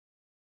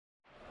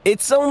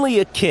It's only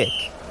a kick,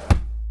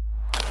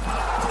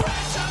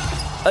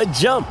 a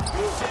jump,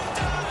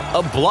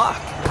 a block.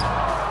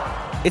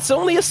 It's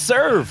only a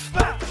serve.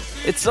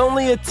 It's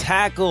only a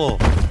tackle,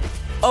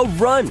 a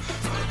run.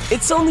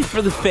 It's only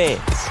for the fans.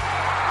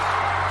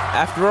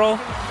 After all,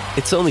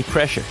 it's only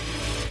pressure.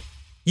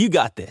 You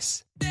got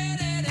this.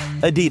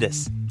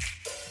 Adidas.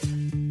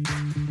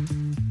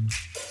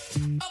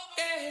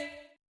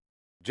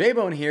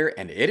 J-Bone here,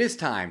 and it is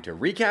time to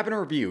recap and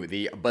review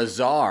the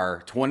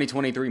bizarre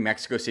 2023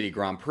 Mexico City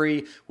Grand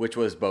Prix, which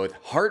was both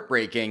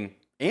heartbreaking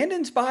and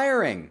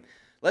inspiring.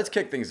 Let's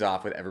kick things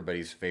off with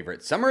everybody's favorite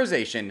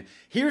summarization.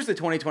 Here's the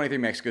 2023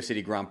 Mexico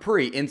City Grand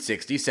Prix in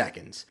 60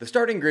 seconds. The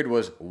starting grid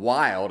was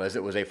wild as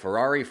it was a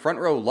Ferrari front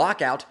row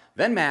lockout,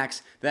 then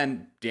Max,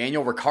 then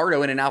Daniel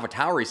Ricciardo in an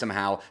AlphaTauri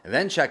somehow,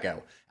 then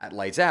Checo. At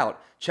lights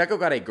out, Checo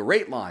got a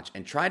great launch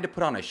and tried to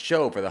put on a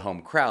show for the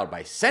home crowd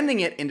by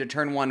sending it into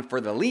turn one for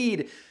the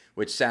lead,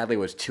 which sadly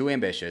was too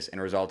ambitious and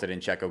resulted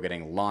in Checo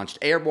getting launched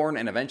airborne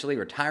and eventually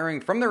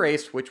retiring from the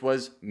race, which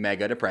was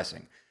mega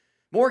depressing.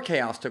 More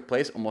chaos took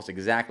place almost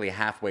exactly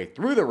halfway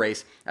through the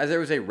race as there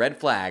was a red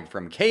flag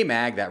from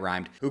K-Mag, that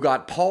rhymed, who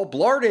got Paul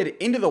Blarded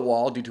into the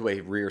wall due to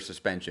a rear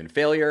suspension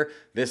failure.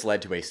 This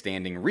led to a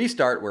standing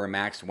restart where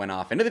Max went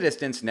off into the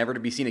distance, never to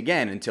be seen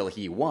again until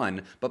he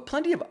won, but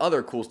plenty of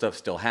other cool stuff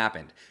still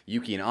happened.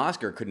 Yuki and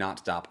Oscar could not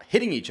stop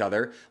hitting each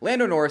other.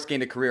 Lando Norris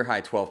gained a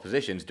career-high 12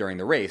 positions during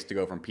the race to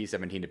go from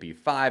P17 to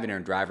P5 and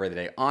earn Driver of the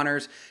Day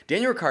honors.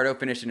 Daniel Ricciardo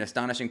finished an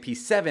astonishing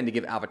P7 to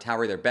give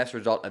AlphaTauri their best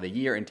result of the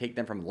year and take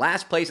them from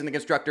last place in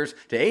the constructors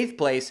to 8th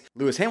place.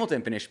 Lewis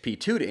Hamilton finished P2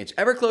 to inch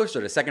ever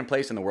closer to 2nd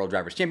place in the World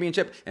Drivers'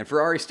 Championship, and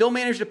Ferrari still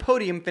managed a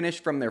podium finish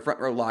from their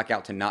front row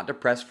lockout to not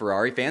depress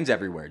Ferrari fans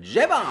everywhere.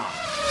 J-Bomb!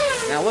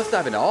 Now let's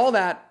dive into all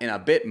that in a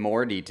bit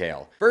more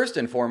detail. First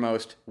and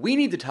foremost, we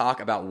need to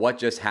talk about what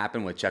just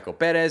happened with Checo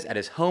Perez at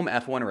his home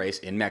F1 race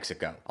in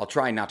Mexico. I'll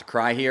try not to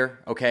cry here,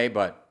 okay,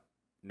 but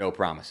no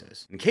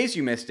promises. In case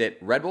you missed it,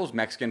 Red Bull's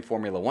Mexican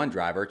Formula One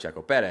driver,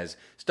 Checo Perez,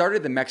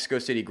 started the Mexico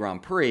City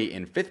Grand Prix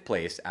in 5th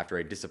place after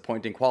a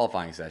disappointing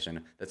qualifying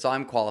session that saw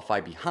him qualify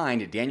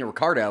behind Daniel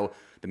Ricciardo,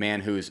 the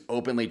man who's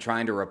openly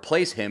trying to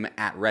replace him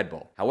at Red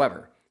Bull.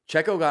 However,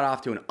 Checo got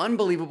off to an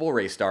unbelievable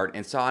race start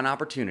and saw an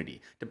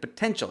opportunity to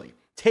potentially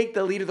take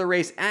the lead of the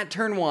race at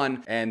turn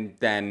one, and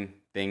then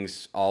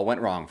things all went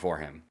wrong for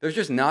him. There's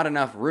just not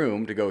enough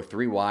room to go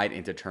 3 wide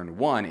into turn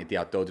one at the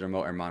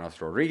Autódromo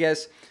Hermanos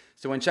Rodriguez.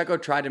 So when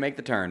Checo tried to make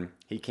the turn,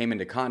 he came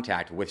into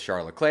contact with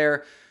Charles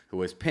Leclerc, who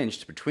was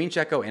pinched between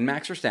Checo and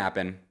Max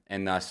Verstappen,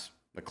 and thus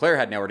Leclerc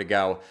had nowhere to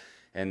go,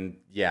 and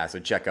so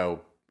Checo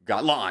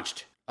got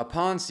launched.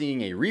 Upon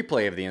seeing a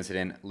replay of the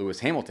incident,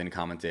 Lewis Hamilton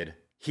commented,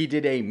 "He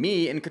did a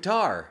me in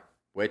Qatar,"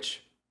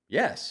 which,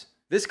 yes.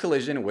 This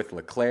collision with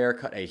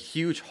Leclerc cut a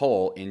huge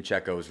hole in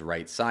Checo's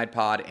right side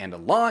pod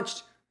and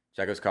launched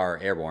Checo's car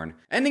airborne,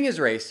 ending his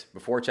race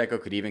before Checo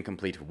could even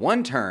complete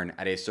one turn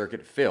at a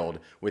circuit filled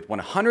with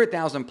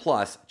 100,000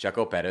 plus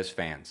Checo Perez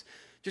fans.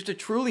 Just a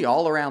truly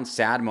all-around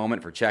sad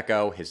moment for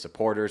Checo, his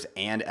supporters,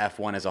 and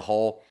F1 as a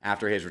whole.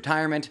 After his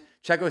retirement,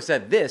 Checo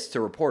said this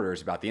to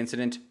reporters about the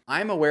incident: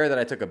 "I'm aware that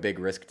I took a big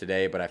risk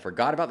today, but I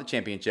forgot about the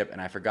championship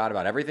and I forgot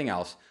about everything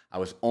else. I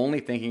was only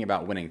thinking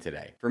about winning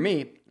today. For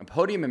me, a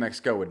podium in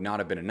Mexico would not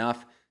have been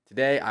enough.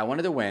 Today, I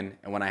wanted to win,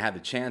 and when I had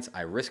the chance,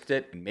 I risked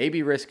it and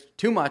maybe risked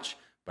too much,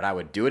 but I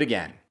would do it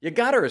again." You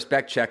gotta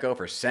respect Checo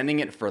for sending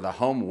it for the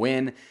home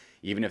win,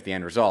 even if the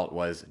end result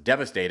was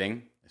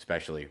devastating,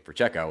 especially for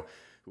Checo,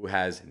 who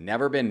has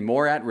never been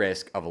more at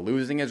risk of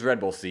losing his Red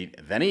Bull seat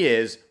than he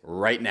is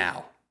right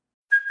now.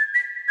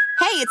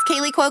 Hey, it's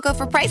Kaylee Cuoco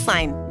for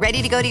Priceline.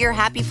 Ready to go to your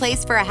happy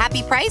place for a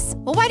happy price?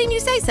 Well, why didn't you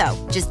say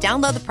so? Just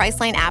download the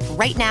Priceline app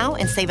right now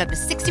and save up to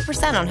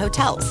 60% on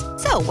hotels.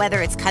 So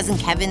whether it's Cousin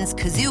Kevin's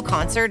Kazoo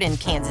Concert in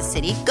Kansas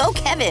City, go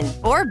Kevin,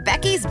 or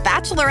Becky's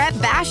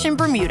Bachelorette Bash in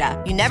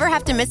Bermuda, you never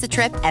have to miss a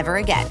trip ever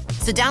again.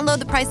 So download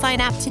the Priceline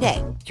app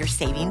today. Your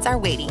savings are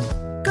waiting.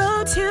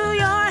 Go to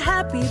your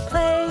happy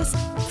place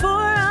for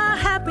a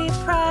happy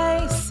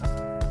price.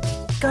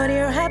 Go to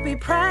your happy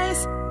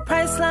price,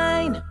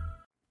 Priceline.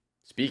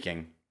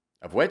 Speaking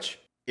of which,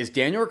 is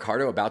Daniel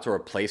Ricciardo about to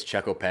replace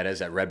Checo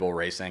Perez at Red Bull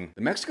Racing?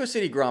 The Mexico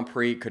City Grand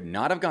Prix could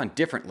not have gone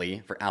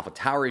differently for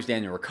AlphaTauri's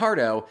Daniel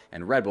Ricciardo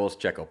and Red Bull's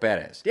Checo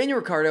Perez. Daniel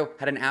Ricciardo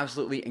had an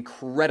absolutely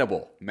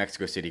incredible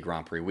Mexico City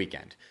Grand Prix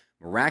weekend,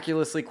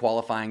 miraculously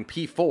qualifying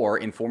P4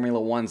 in Formula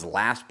One's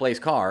last place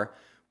car,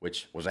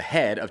 which was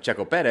ahead of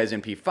Checo Perez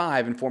in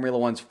P5 in Formula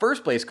One's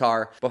first place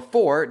car,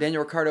 before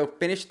Daniel Ricciardo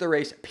finished the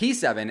race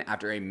P7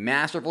 after a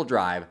masterful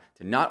drive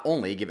to not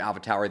only give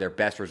AlphaTauri their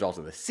best results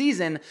of the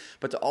season,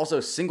 but to also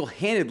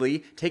single-handedly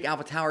take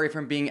AlphaTauri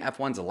from being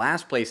F1's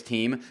last place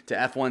team to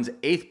F1's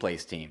 8th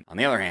place team. On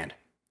the other hand,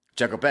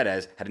 Checo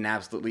Perez had an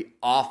absolutely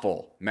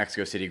awful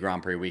Mexico City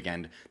Grand Prix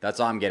weekend that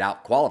saw him get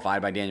out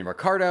qualified by Daniel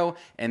Ricciardo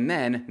and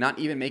then not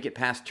even make it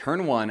past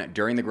turn one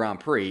during the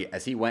Grand Prix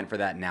as he went for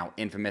that now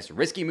infamous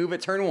risky move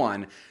at turn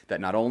one that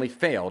not only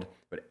failed,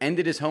 but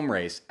ended his home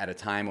race at a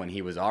time when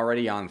he was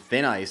already on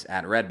thin ice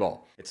at Red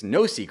Bull. It's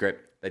no secret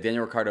that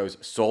Daniel Ricciardo's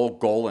sole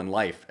goal in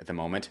life at the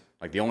moment,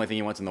 like the only thing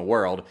he wants in the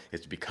world,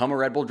 is to become a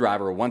Red Bull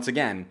driver once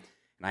again.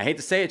 And I hate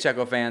to say it,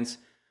 Checo fans,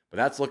 but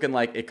that's looking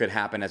like it could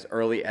happen as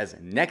early as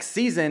next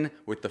season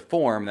with the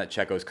form that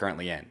Checo's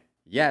currently in.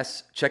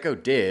 Yes,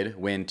 Checo did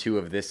win 2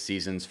 of this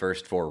season's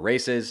first 4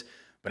 races,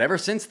 but ever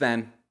since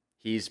then,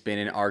 he's been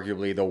in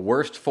arguably the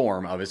worst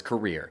form of his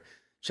career.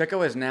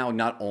 Checo has now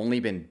not only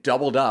been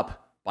doubled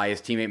up by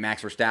his teammate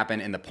Max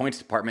Verstappen in the points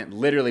department.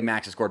 Literally,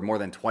 Max has scored more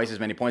than twice as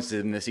many points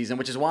as him this season,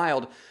 which is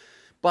wild.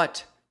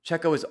 But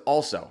Checo is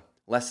also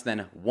less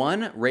than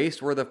 1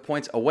 race worth of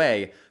points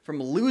away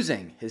from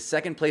losing his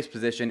second place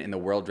position in the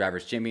World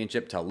Drivers'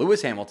 Championship to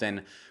Lewis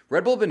Hamilton.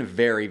 Red Bull have been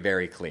very,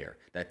 very clear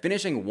that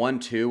finishing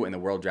 1-2 in the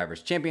World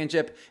Drivers'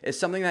 Championship is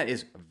something that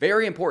is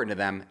very important to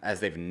them, as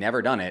they've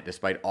never done it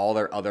despite all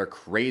their other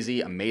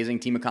crazy, amazing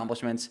team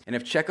accomplishments. And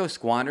if Checo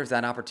squanders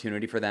that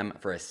opportunity for them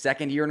for a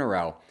second year in a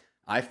row,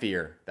 I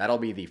fear that'll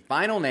be the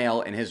final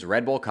nail in his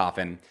Red Bull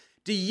coffin.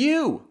 Do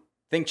you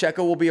think Checo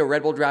will be a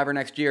Red Bull driver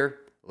next year?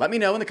 Let me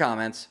know in the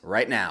comments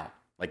right now.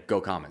 Like,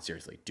 go comment,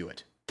 seriously, do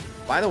it.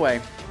 By the way,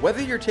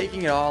 whether you're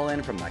taking it all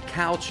in from the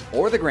couch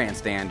or the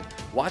grandstand,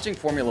 watching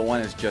Formula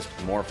One is just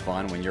more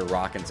fun when you're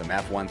rocking some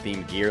F1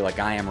 themed gear like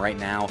I am right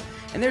now.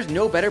 And there's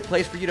no better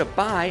place for you to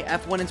buy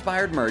F1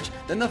 inspired merch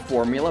than the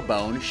Formula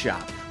Bone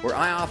shop, where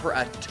I offer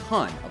a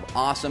ton of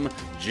awesome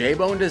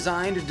J-Bone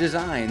designed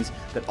designs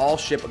that all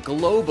ship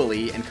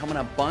globally and come in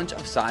a bunch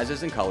of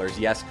sizes and colors.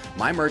 Yes,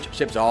 my merch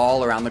ships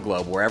all around the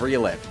globe, wherever you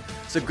live.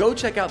 So go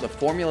check out the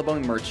Formula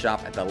Bone merch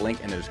shop at the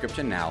link in the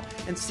description now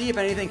and see if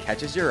anything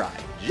catches your eye.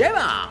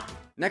 J-Bone!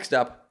 Next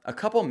up, a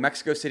couple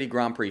Mexico City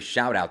Grand Prix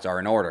shoutouts are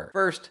in order.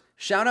 First,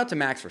 shout out to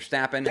Max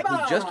Verstappen,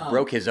 who just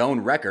broke his own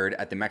record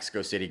at the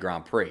Mexico City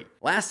Grand Prix.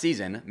 Last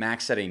season,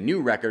 Max set a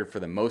new record for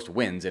the most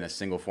wins in a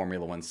single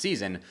Formula One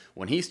season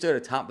when he stood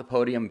atop the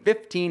podium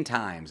 15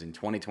 times in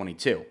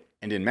 2022.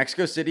 And in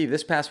Mexico City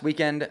this past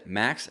weekend,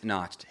 Max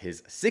notched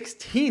his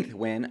 16th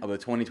win of the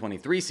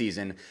 2023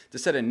 season to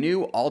set a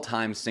new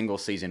all-time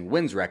single-season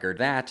wins record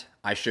that,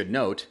 I should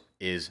note,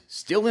 is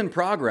still in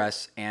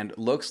progress and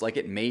looks like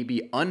it may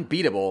be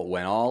unbeatable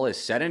when all is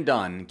said and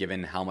done,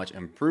 given how much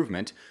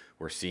improvement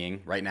we're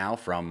seeing right now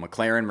from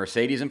McLaren,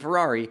 Mercedes, and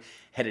Ferrari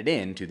headed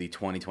into the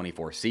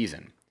 2024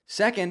 season.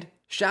 Second,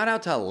 shout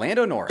out to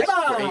Lando Norris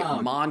for a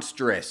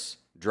monstrous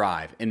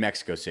drive in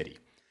Mexico City.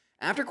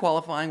 After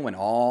qualifying went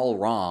all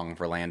wrong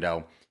for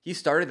Lando, he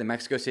started the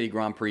Mexico City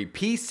Grand Prix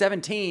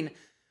P17,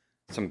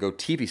 some Go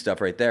TV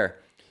stuff right there,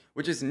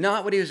 which is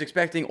not what he was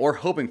expecting or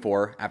hoping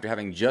for after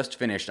having just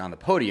finished on the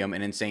podium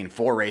an insane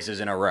 4 races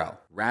in a row.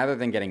 Rather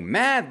than getting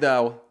mad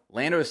though,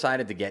 Lando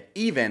decided to get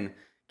even,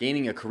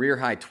 gaining a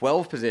career-high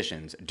 12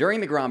 positions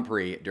during the Grand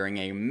Prix during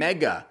a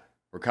mega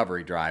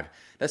recovery drive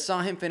that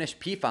saw him finish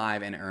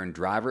P5 and earn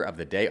Driver of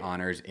the Day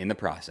honors in the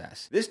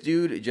process. This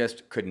dude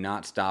just could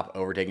not stop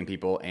overtaking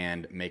people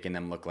and making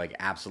them look like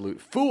absolute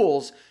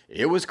fools.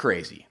 It was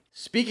crazy.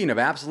 Speaking of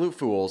absolute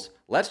fools,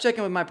 let's check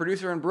in with my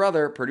producer and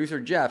brother, Producer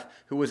Jeff,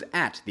 who was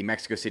at the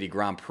Mexico City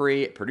Grand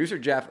Prix. Producer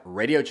Jeff,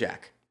 radio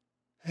check.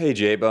 Hey,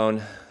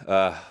 J-Bone.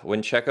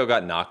 When Checo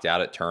got knocked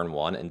out at turn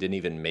 1 and didn't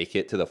even make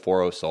it to the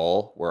 4-0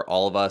 Sol, where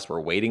all of us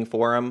were waiting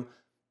for him,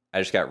 I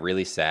just got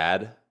really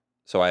sad.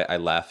 So I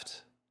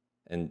left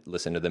and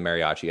listened to the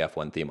Mariachi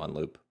F1 theme on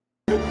loop.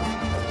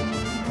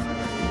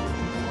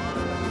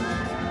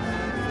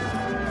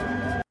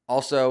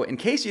 Also, in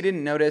case you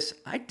didn't notice,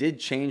 I did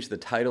change the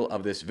title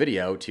of this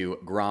video to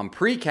Grand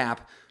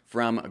Prix-cap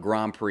from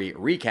Grand Prix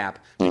Recap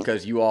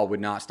because you all would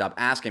not stop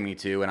asking me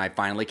to, and I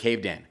finally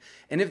caved in.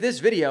 And if this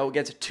video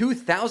gets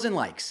 2,000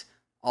 likes,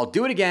 I'll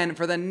do it again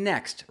for the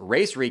next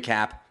race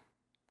recap.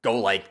 Go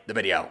like the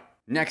video.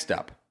 Next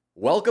up,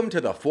 welcome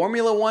to the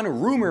Formula One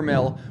rumor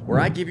mill,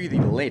 where I give you the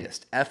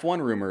latest F1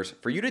 rumors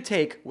for you to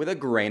take with a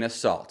grain of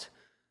salt.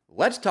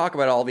 Let's talk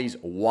about all these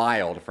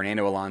wild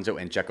Fernando Alonso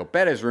and Checo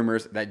Perez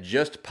rumors that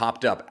just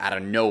popped up out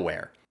of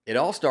nowhere. It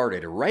all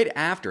started right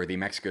after the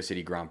Mexico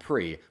City Grand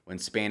Prix when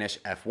Spanish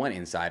F1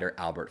 insider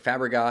Albert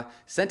Fabregas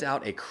sent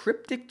out a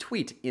cryptic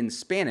tweet in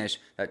Spanish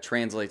that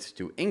translates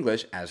to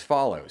English as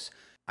follows: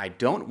 "I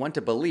don't want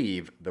to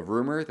believe the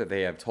rumor that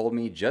they have told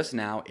me just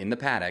now in the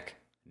paddock.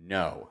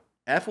 No."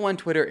 F1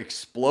 Twitter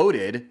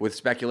exploded with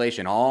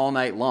speculation all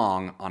night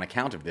long on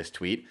account of this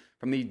tweet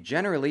from the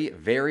generally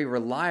very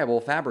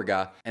reliable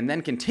Fabregas, and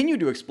then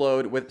continued to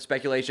explode with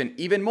speculation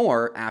even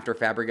more after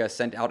Fabregas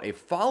sent out a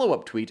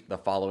follow-up tweet the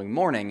following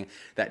morning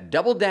that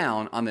doubled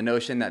down on the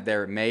notion that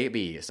there may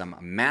be some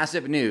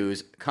massive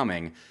news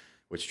coming,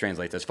 which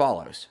translates as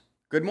follows.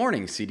 "Good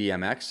morning,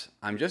 CDMX.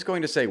 I'm just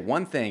going to say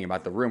one thing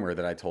about the rumor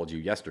that I told you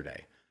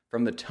yesterday.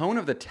 From the tone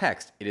of the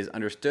text, it is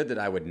understood that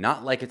I would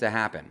not like it to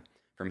happen.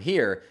 From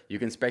here, you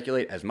can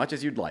speculate as much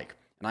as you'd like,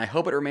 and I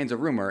hope it remains a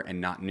rumor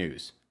and not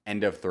news.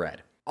 End of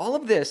thread." All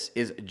of this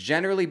is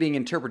generally being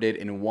interpreted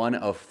in one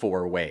of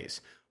 4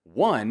 ways.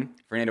 1,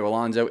 Fernando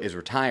Alonso is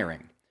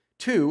retiring.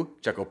 2,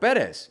 Checo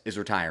Perez is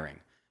retiring.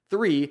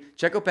 3,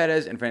 Checo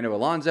Perez and Fernando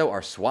Alonso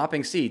are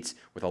swapping seats,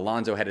 with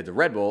Alonso headed to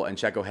Red Bull and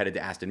Checo headed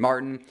to Aston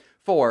Martin.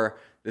 4,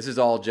 this is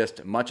all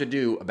just much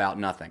ado about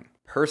nothing.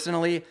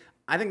 Personally,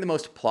 I think the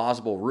most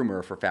plausible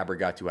rumor for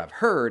Fabregas to have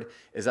heard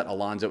is that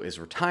Alonso is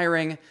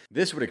retiring.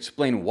 This would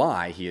explain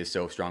why he is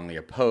so strongly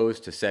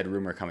opposed to said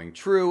rumor coming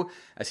true,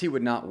 as he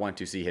would not want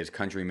to see his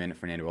countryman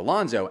Fernando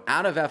Alonso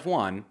out of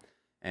F1,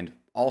 and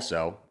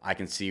also, I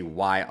can see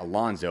why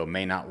Alonso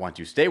may not want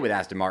to stay with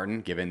Aston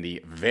Martin given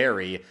the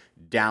very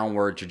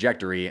downward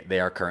trajectory they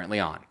are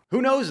currently on.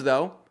 Who knows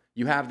though?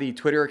 You have the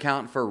Twitter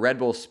account for Red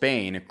Bull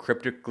Spain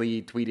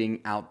cryptically tweeting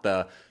out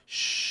the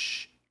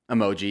shh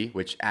emoji,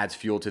 which adds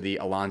fuel to the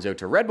Alonso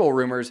to Red Bull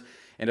rumors,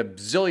 and a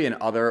zillion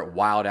other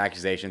wild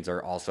accusations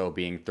are also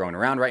being thrown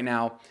around right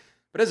now.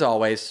 But as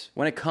always,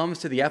 when it comes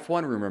to the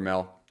F1 rumor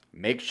mill,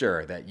 make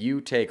sure that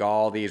you take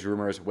all these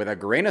rumors with a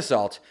grain of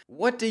salt.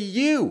 What do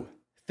you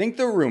think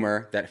the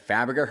rumor that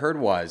Fabregas heard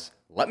was?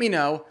 Let me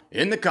know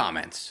in the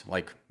comments.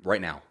 Like right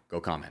now, go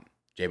comment.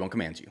 J-Bone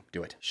commands you.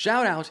 Do it.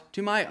 Shout out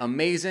to my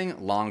amazing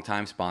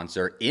longtime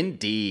sponsor,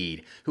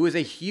 Indeed, who is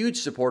a huge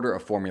supporter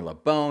of Formula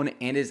Bone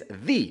and is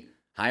the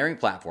hiring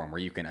platform where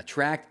you can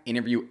attract,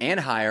 interview, and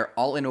hire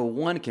all in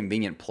one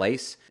convenient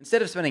place.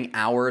 Instead of spending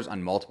hours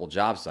on multiple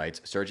job sites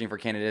searching for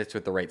candidates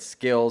with the right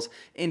skills,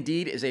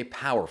 Indeed is a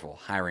powerful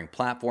hiring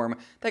platform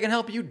that can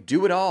help you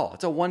do it all.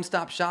 It's a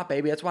one-stop shop,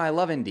 baby. That's why I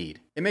love Indeed.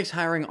 It makes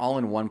hiring all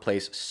in one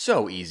place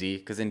so easy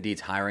because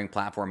Indeed's hiring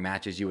platform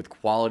matches you with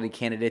quality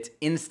candidates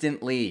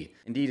instantly.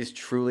 Indeed is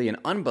truly an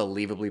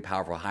unbelievably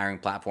powerful hiring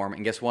platform,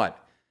 and guess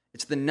what?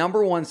 It's the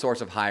number one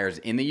source of hires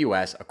in the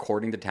US,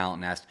 according to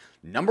Talent Nest.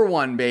 Number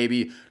one,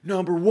 baby.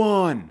 Number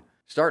one.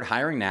 Start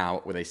hiring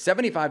now with a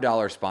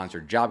 $75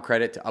 sponsored job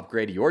credit to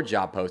upgrade your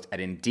job post at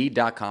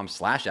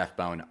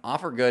Indeed.com/FBone.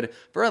 Offer good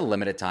for a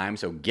limited time,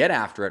 so get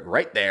after it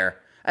right there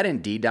at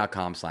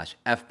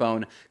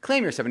Indeed.com/FBone.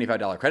 Claim your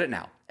 $75 credit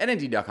now at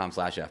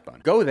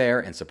Indeed.com/FBone. Go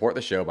there and support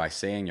the show by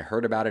saying you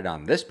heard about it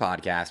on this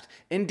podcast.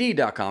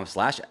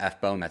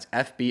 Indeed.com/FBone. That's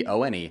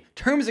FBONE.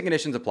 Terms and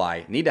conditions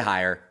apply. Need to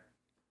hire?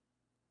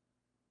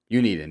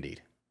 You need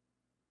Indeed.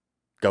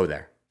 Go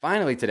there.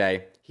 Finally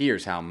today,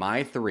 here's how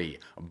my 3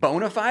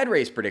 bona fide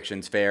race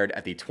predictions fared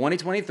at the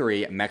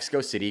 2023 Mexico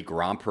City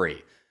Grand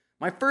Prix.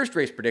 My first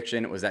race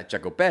prediction was that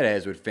Checo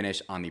Perez would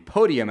finish on the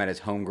podium at his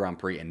home Grand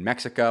Prix in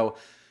Mexico.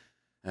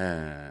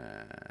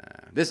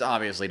 This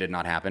obviously did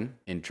not happen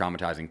in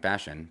traumatizing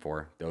fashion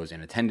for those in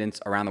attendance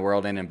around the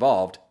world and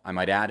involved, I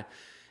might add.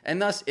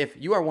 And thus, if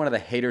you are one of the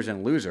haters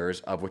and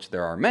losers, of which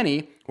there are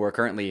many, who are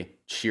currently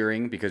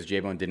cheering because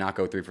J-Bone did not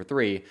go 3 for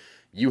 3,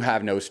 you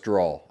have no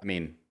soul.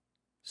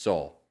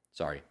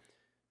 Sorry.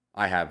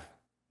 I have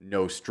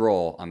no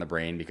stroll on the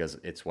brain because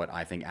it's what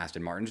I think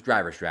Aston Martin's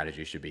driver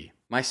strategy should be.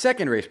 My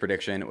second race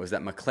prediction was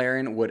that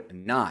McLaren would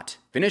not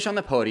finish on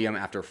the podium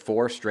after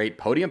 4 straight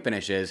podium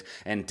finishes,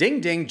 and ding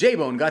ding,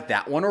 J-Bone got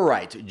that one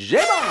right.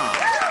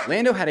 J-Bone!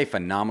 Lando had a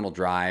phenomenal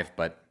drive,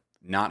 but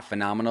not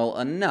phenomenal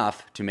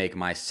enough to make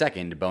my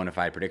second bona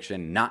fide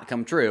prediction not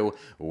come true,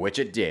 which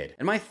it did.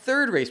 And my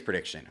third race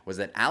prediction was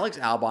that Alex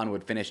Albon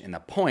would finish in the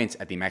points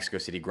at the Mexico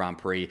City Grand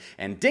Prix,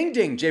 and ding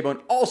ding,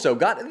 J-Bone also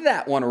got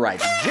that one right.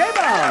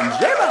 J-Bone!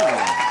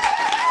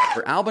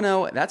 For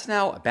Albano, that's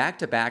now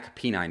back-to-back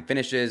P9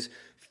 finishes,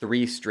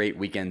 3 straight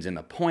weekends in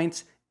the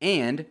points,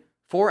 and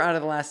 4 out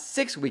of the last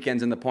 6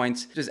 weekends in the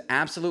points, which is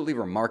absolutely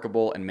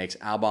remarkable and makes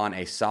Albon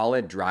a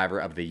solid driver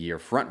of the year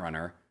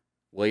frontrunner.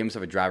 Williams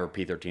have a driver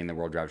P13 in the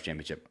World Drivers'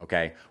 Championship,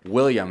 okay?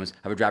 Williams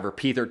have a driver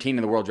P13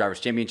 in the World Drivers'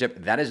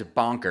 Championship. That is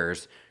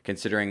bonkers,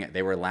 considering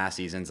they were last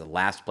season's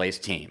last place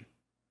team.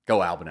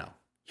 Go Albano.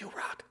 You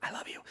rock. I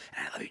love you.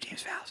 And I love you,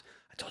 James Fowles.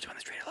 I told you on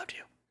the street I loved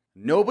you.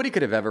 Nobody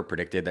could have ever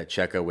predicted that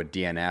Checo would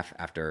DNF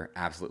after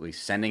absolutely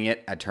sending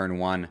it at turn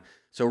 1.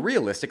 So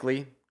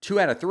realistically, 2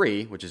 out of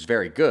 3, which is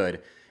very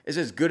good, is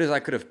as good as I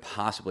could have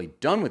possibly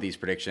done with these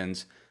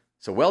predictions.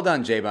 So well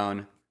done,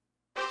 J-Bone.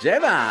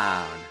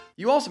 J-Bone!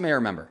 You also may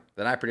remember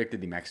that I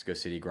predicted the Mexico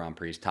City Grand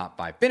Prix's top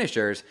 5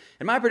 finishers,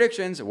 and my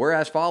predictions were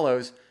as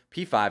follows.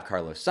 P5,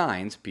 Carlos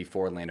Sainz.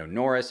 P4, Lando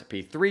Norris.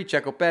 P3,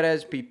 Checo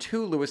Perez.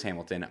 P2, Lewis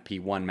Hamilton.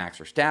 P1, Max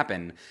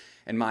Verstappen.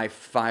 And my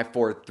 5,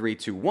 4, 3,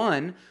 2,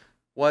 1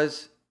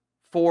 was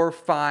 4,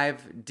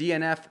 5,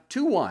 DNF,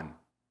 2, 1.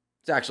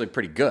 It's actually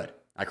pretty good.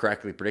 I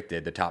correctly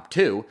predicted the top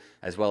 2,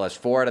 as well as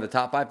 4 out of the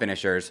top 5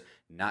 finishers.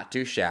 Not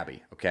too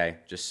shabby, okay?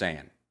 Just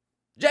saying.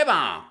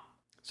 J-Bomb!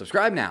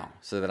 Subscribe now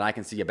so that I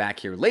can see you back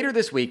here later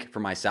this week for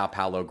my Sao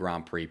Paulo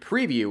Grand Prix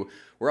preview,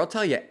 where I'll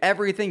tell you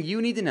everything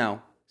you need to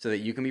know so that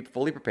you can be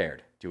fully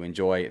prepared to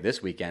enjoy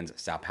this weekend's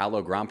Sao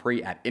Paulo Grand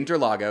Prix at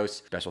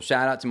Interlagos. Special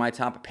shout out to my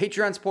top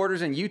Patreon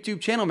supporters and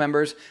YouTube channel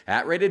members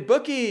at Rated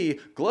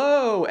Bookie,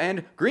 Glow,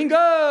 and Green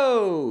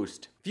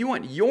Ghost. If you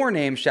want your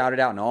name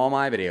shouted out in all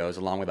my videos,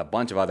 along with a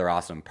bunch of other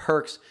awesome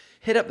perks,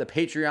 hit up the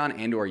Patreon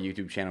and or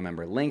YouTube channel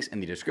member links in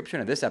the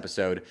description of this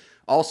episode.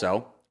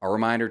 Also, a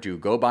reminder to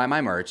go buy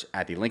my merch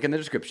at the link in the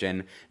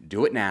description.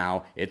 Do it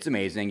now. It's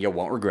amazing. You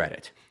won't regret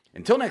it.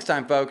 Until next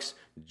time, folks,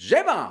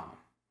 J-Bomb!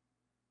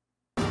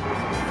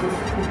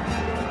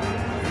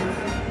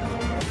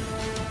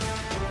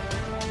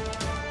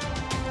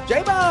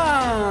 J-Bomb!